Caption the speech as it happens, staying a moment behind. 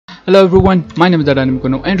Hello everyone, my name is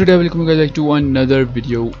Adani and today I welcome you guys to another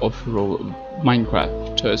video of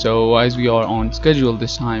Minecraft. So as we are on schedule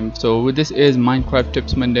this time, so this is Minecraft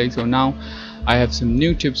Tips Monday. So now I have some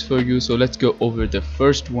new tips for you, so let's go over the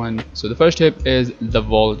first one. So the first tip is the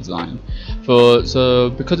wall design.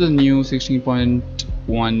 So because of the new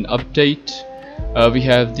 16.1 update, we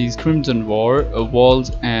have these crimson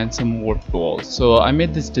walls and some warped walls. So I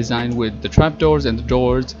made this design with the trapdoors and the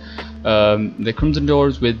doors, the crimson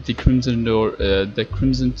doors with the crimson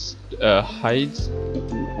hides.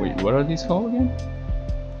 Wait, what are these called again?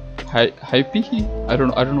 Hype? I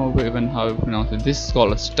don't know even how to pronounce it. This is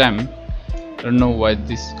called a stem. I don't know why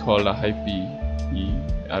this is called a hype.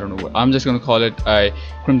 I don't know. I'm just gonna call it a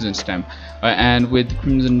crimson stem, and with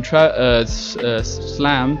crimson slabs.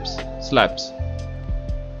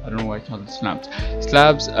 I don't know why I call it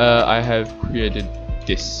slabs. I have created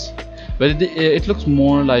this, but it looks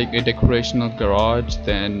more like a decorational garage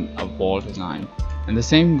than a wall design, and the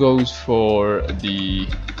same goes for the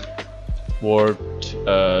warped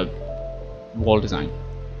wall design.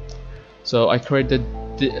 So I created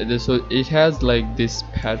so it has like this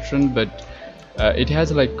pattern, but it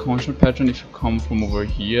has like constant pattern if you come from over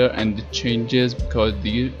here, and it changes because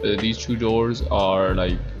these two doors are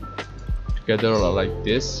like together like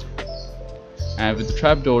this, and with the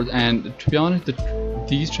trapdoors. And to be honest,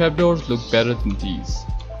 these trapdoors look better than these,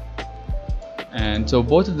 and so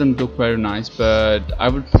both of them look very nice, but I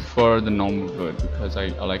would prefer the normal wood because I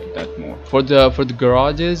like it that more. For the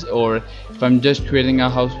garages, or if I'm just creating a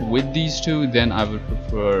house with these two, then I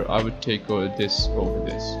would take this over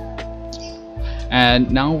this. And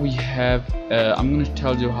now we have I'm going to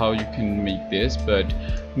tell you how you can make this, but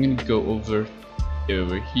I'm going to go over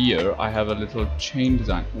here. I have a little chain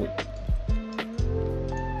design. Wait.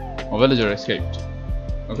 A villager escaped.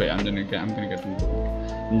 Okay, I'm gonna get them going.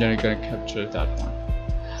 I'm gonna capture that one.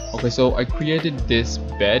 Okay, so I created this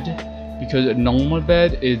bed because a normal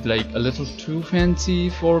bed is like a little too fancy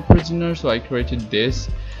for a prisoner, so I created this.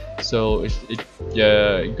 So it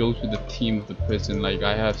goes with the theme of the prison. Like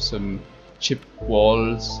I have some chip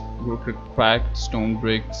walls, cracked stone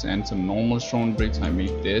bricks, and some normal stone bricks. I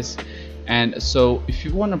made this. And so if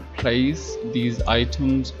you want to place these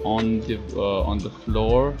items on the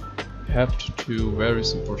floor, you have to do very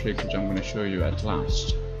simple trick, which I'm going to show you at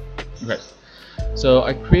last. Okay, so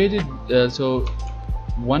I created so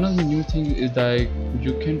one of the new things is that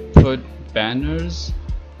you can put banners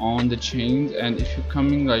on the chains, and if you're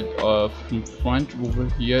coming like from front over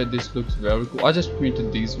here, this looks very cool. I just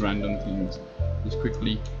created these random things just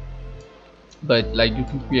quickly, but like you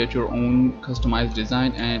can create your own customized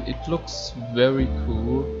design and it looks very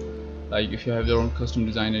cool. Like if you have your own custom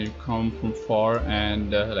design and you come from far,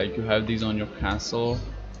 and like you have these on your castle,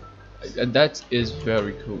 that is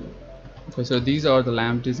very cool. Okay, so these are the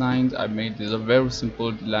lamp designs I made. These are very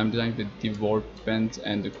simple lamp design with the warp fence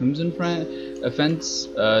and the crimson fence.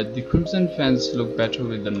 The crimson fence look better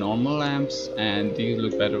with the normal lamps, and these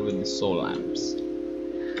look better with the soul lamps.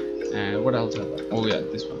 And what else have I? Oh yeah,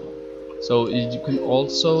 this one. So you can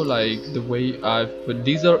also, like the way I've put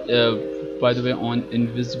these are by the way on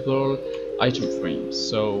invisible item frames.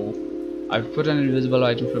 So I've put an invisible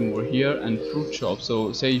item frame over here and fruit shop.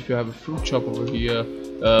 So say if you have a fruit shop over here,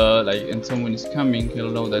 like and someone is coming,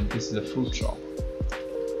 he'll know that this is a fruit shop.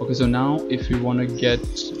 Okay, so now if you want to get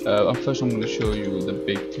first I'm going to show you the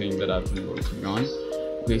big thing that I've been working on.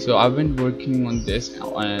 Okay, so I've been working on this,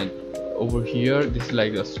 and over here this is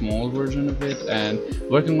like a small version of it, and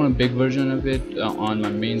working on a big version of it on my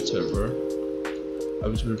main server,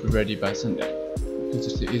 which will be ready by Sunday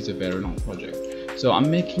because it is a very long project. So I'm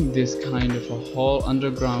making this kind of a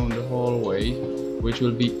underground hallway which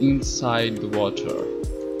will be inside the water.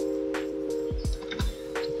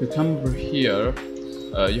 If you come over here,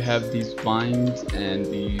 you have these vines and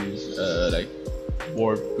these like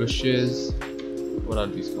warp bushes. What are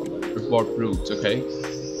these called? Warp roots. Okay,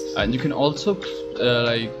 and you can also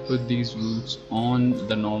like put these roots on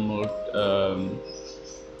the normal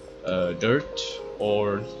dirt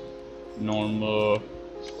or normal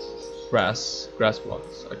grass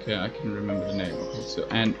blocks. Okay, I can remember the name. Okay, so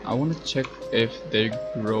and I want to check if they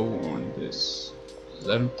grow on this.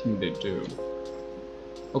 I don't think they do.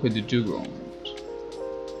 Okay, they do grow on it.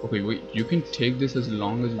 Okay, wait, you can take this as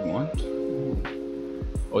long as you want.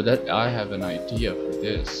 Oh, that I have an idea for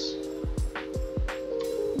this.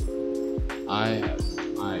 I have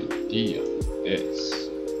an idea for this.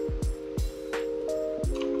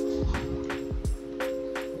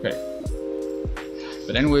 Okay,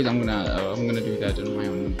 but anyways, I'm gonna do that in my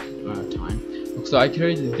own time. So I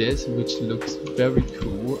created this, which looks very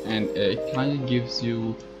cool, and it kind of gives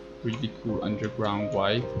you really cool underground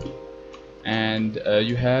vibe. And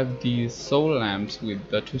you have these solar lamps with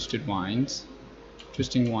the twisting vines.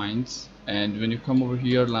 And when you come over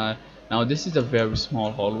here, now this is a very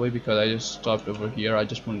small hallway because I just stopped over here. I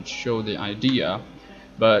just wanted to show the idea,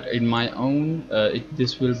 but in my own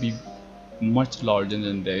this will be much larger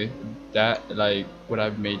than that, like what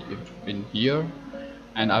I've made in here.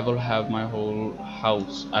 And I will have my whole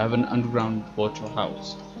house. I have an underground virtual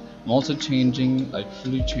house. I'm also changing, like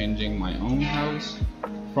fully changing my own house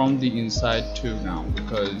from the inside too now,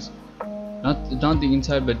 because not the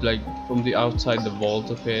inside, but like from the outside, the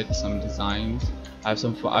walls of it, some designs. I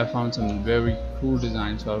found some very cool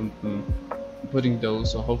designs, so I'm putting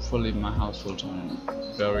those, so hopefully my house will turn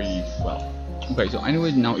very well. Okay, so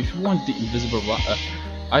anyway, now if you want the invisible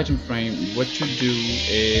item frame, what you do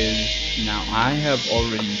is, now I have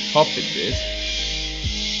already copied this.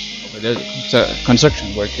 Okay, there's a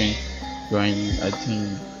construction working going, I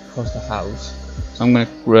think, across the house, so I'm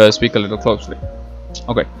gonna speak a little closely.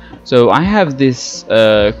 Okay, so I have this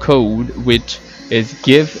code which is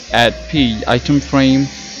give at p item frame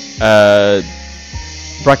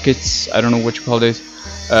brackets, I don't know what you call this,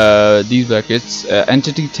 these brackets,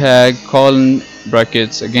 entity tag colon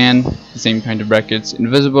brackets, again the same kind of brackets,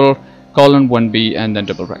 invisible colon 1b and then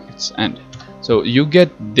double brackets, and so you get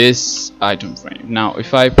this item frame. Now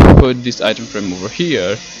if I put this item frame over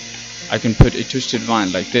here, I can put a twisted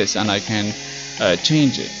vine like this and I can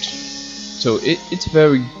change it. So it's a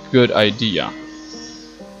very good idea.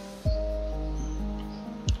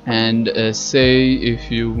 And say if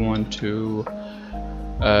you want to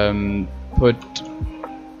put,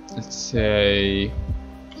 let's say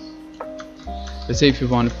if you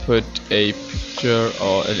want to put a picture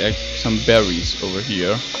or like some berries over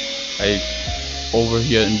here, like over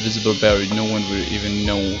here, invisible berry, no one will even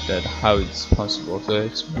know that how it's possible. So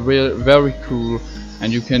it's very cool,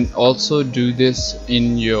 and you can also do this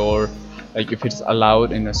in your, like if it's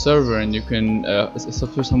allowed in a server, and you can so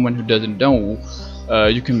for someone who doesn't know,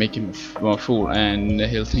 you can make him a fool and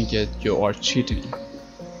he'll think that you are cheating.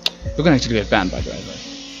 You can actually get banned, by the way.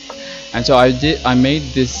 And so I made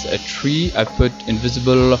this a tree. I put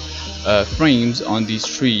invisible frames on these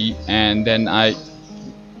tree, and then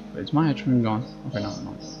where's my item frame gone? Okay,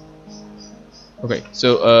 no. Okay,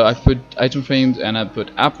 so I put item frames and I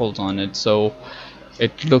put apples on it, so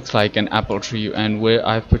it looks like an apple tree, and where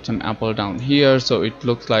I put some apple down here, so it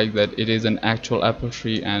looks like that it is an actual apple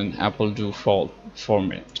tree and apple do fall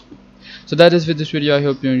from it. So that is with this video. I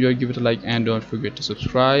hope you enjoyed. Give it a like and don't forget to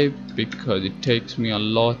subscribe, because it takes me a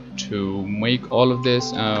lot to make all of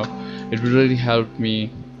this. It will really help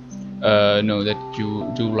me know that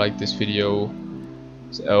you do like this video,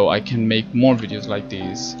 so I can make more videos like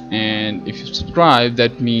these. And if you subscribe,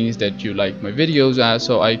 that means that you like my videos,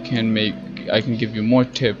 so I can give you more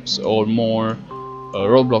tips or more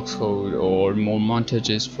Roblox code or more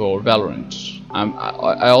montages for Valorant.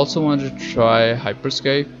 I also want to try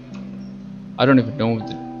Hyperscape. I don't even know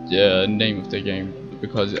the name of the game,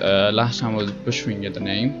 because last time I was butchering the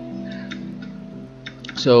name.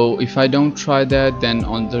 So if I don't try that, then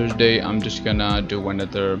on Thursday I'm just gonna do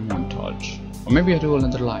another montage, or maybe I do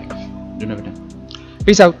another live. You never know.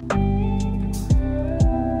 Peace out.